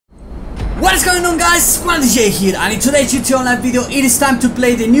What is going on, guys? It's WannaDJ here, and in today's YouTube Online video it is time to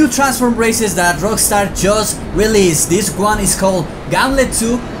play the new transform races that Rockstar just released. This one is called Gauntlet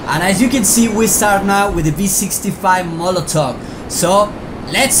II, and as you can see we start now with the V65 Molotov. So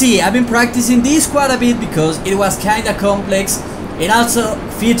let's see, I've been practicing this quite a bit because it was kinda complex. It also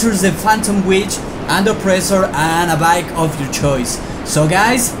features the Phantom Witch and Oppressor and a bike of your choice. So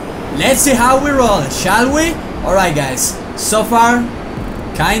guys, let's see how we roll, shall we? Alright guys, so far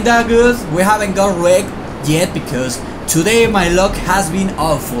kinda good. We haven't got wrecked yet because today my luck has been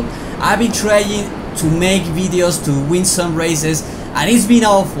awful. I've been trying to make videos to win some races and it's been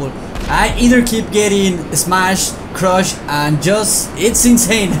awful. I either keep getting smashed, crushed, and just it's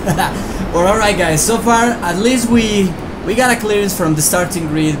insane. But alright guys, so far at least we got a clearance from the starting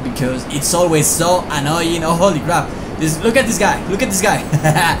grid because it's always so annoying. Oh holy crap, look at this guy, look at this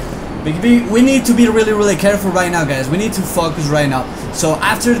guy. We need to be really careful right now guys. We need to focus right now. So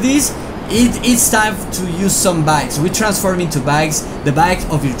after this it's time to use some bikes. We transform into bikes, the bike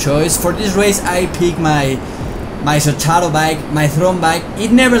of your choice. For this race I pick my Shotaro bike, my throne bike.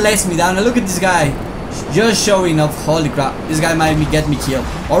 It never lets me down. And look at this guy just showing off. Holy crap, this guy might get me killed.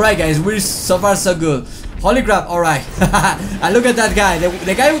 Alright guys, we're so far so good. Holy crap, alright. And look at that guy,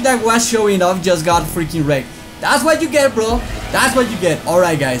 the guy that was showing off just got freaking wrecked. That's what you get, bro. That's what you get.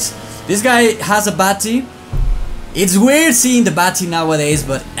 Alright guys, this guy has a batty. It's weird seeing the batty nowadays,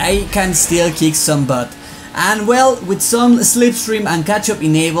 but I can still kick some butt. And well, with some slipstream and catch-up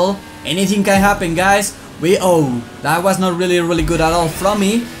enable, anything can happen guys. That was not really good at all from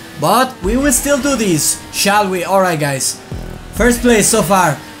me, but we will still do this, shall we? Alright guys, first place so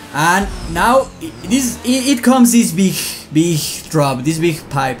far. And now it comes this big drop, this big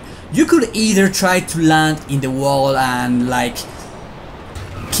pipe. You could either try to land in the wall and like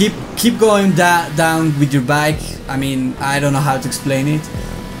keep going down with your bike. I mean, I don't know how to explain it.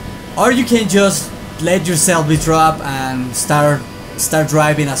 Or you can just let yourself be dropped and start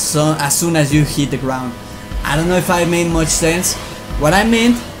driving as soon as you hit the ground. I don't know if I made much sense. What I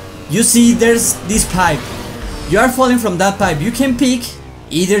meant, you see there's this pipe. You are falling from that pipe. You can pick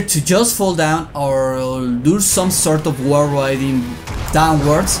either to just fall down or do some sort of wall riding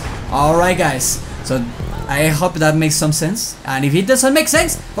downwards. Alright guys, so I hope that makes some sense, and if it doesn't make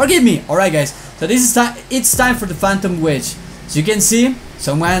sense, forgive me. Alright guys, so this is it's time for the Phantom Wedge. So you can see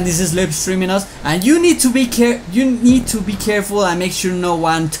someone is slipstreaming us, and you need to be careful and make sure no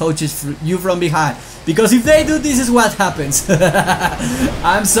one touches you from behind, because if they do, this is what happens.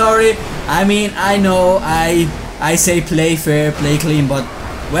 I'm sorry, I mean, I know I say play fair, play clean, but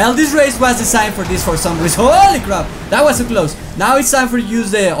well, this race was designed for this for some reason. Holy crap, that was so close. Now it's time for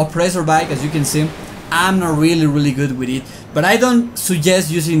use the Oppressor bike. As you can see, I'm not really good with it, but I don't suggest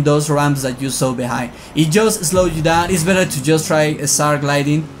using those ramps that you saw behind. It just slows you down. It's better to just try start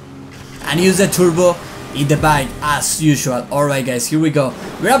gliding and use the turbo in the bike as usual. Alright guys, here we go.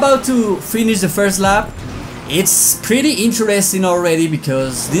 We're about to finish the first lap. It's pretty interesting already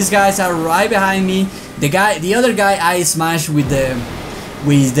because these guys are right behind me. The other guy I smashed with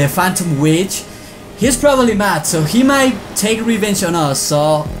the Phantom Witch, he's probably mad, so he might take revenge on us.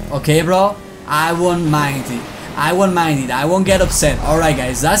 So okay bro, I won't mind it. I won't get upset. Alright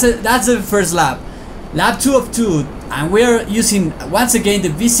guys, that's the first lap. Lap 2 of 2, and we're using once again the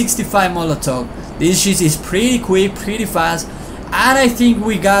V65 Molotov. This shit is pretty quick, pretty fast, and I think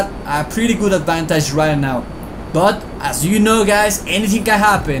we got a pretty good advantage right now. But as you know guys, anything can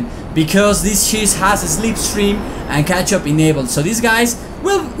happen because this shit has a slipstream and catch-up enabled. So these guys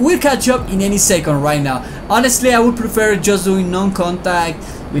will catch up in any second right now. Honestly, I would prefer just doing non-contact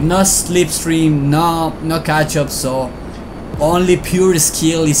with no slipstream, no catch-up, so only pure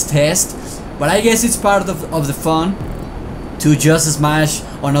skill is test. But I guess it's part of the fun to just smash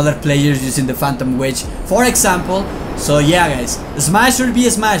on other players using the Phantom Wedge, for example. So yeah guys, smashers be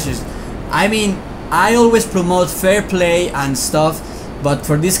smashers. I mean, I always promote fair play and stuff, but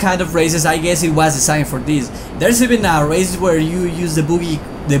for this kind of races I guess it was designed for this. There's even a race where you use the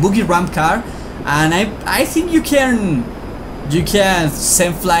boogie ramp car, and I think you can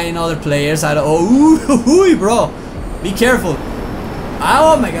send flying other players. Oh bro, be careful.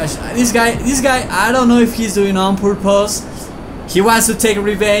 Oh my gosh, this guy I don't know if he's doing on purpose. He wants to take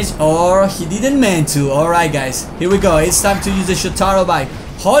revenge or he didn't mean to. Alright guys, here we go. It's time to use the Shotaro bike.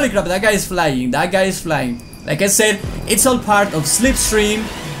 Holy crap, that guy is flying. Like I said, it's all part of slipstream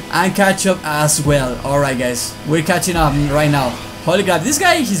and catch up as well. Alright guys, we're catching up right now. Holy crap, this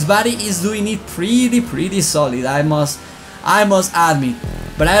guy, his body is doing it pretty solid, I must admit.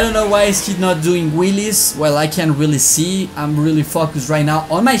 But I don't know why is he not doing wheelies. Well, I can't really see. I'm really focused right now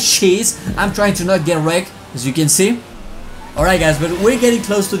on my chase. I'm trying to not get wrecked, as you can see. Alright guys, but we're getting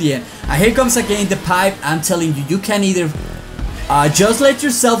close to the end. And here comes again the pipe. I'm telling you, you can either just let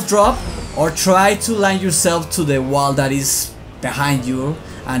yourself drop or try to line yourself to the wall that is behind you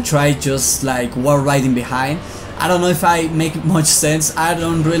and try just like wall riding behind. I don't know if I make much sense. I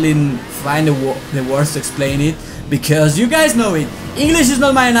don't really find the words to explain it, because you guys know it. English is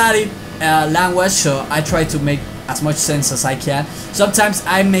not my native language, so I try to make as much sense as I can. Sometimes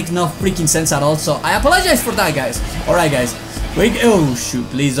I make no freaking sense at all, so I apologize for that, guys. Alright guys, wait. Oh shoot,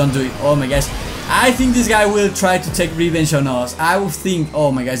 please don't do it. Oh my gosh, I think this guy will try to take revenge on us. I would think,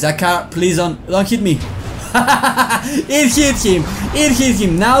 oh my gosh, that car, please don't hit me. It hit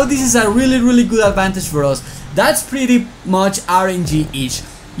him. Now this is a really good advantage for us. That's pretty much RNG-ish.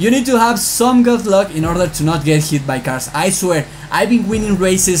 You need to have some good luck in order to not get hit by cars. I swear, I've been winning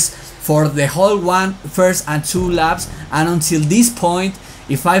races for the whole first and 2 laps, and until this point,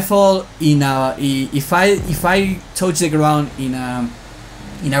 if I fall in a, if I touch the ground in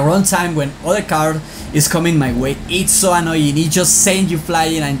a wrong time when other car is coming my way, it's so annoying. It just sends you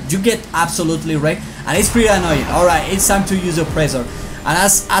flying and you get absolutely wrecked, and it's pretty annoying. Alright, it's time to use the pressure. And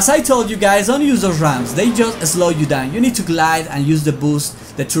as I told you guys, don't use those ramps, they just slow you down. You need to glide and use the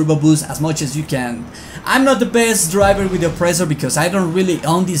boost, the turbo boost, as much as you can. I'm not the best driver with the pressure because I don't really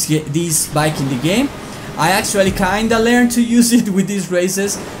own this bike in the game. I actually kinda learned to use it with these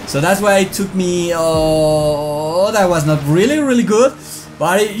races, so that's why it took me, that was not really good,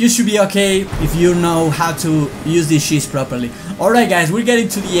 but you should be okay if you know how to use these shits properly. Alright guys, we're getting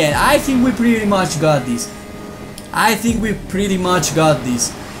to the end. I think we pretty much got this.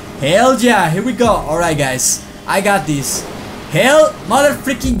 Hell yeah, here we go. Alright guys, I got this. Hell mother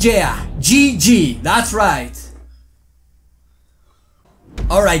freaking yeah. GG, that's right.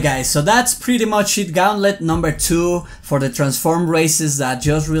 Alright guys, so that's pretty much it. Gauntlet number 2 for the transform races that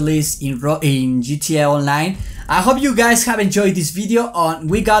just released in GTA Online. I hope you guys have enjoyed this video.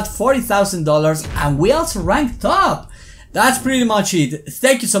 We got $40,000 and we also ranked top. That's pretty much it.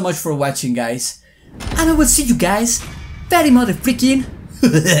 Thank you so much for watching, guys, and I will see you guys very mother freaking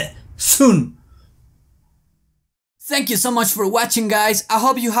soon. Thank you so much for watching, guys. I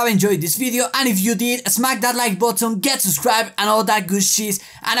hope you have enjoyed this video, and if you did, smack that like button, get subscribed and all that good shit,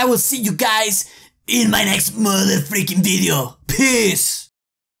 and I will see you guys in my next mother freaking video. Peace.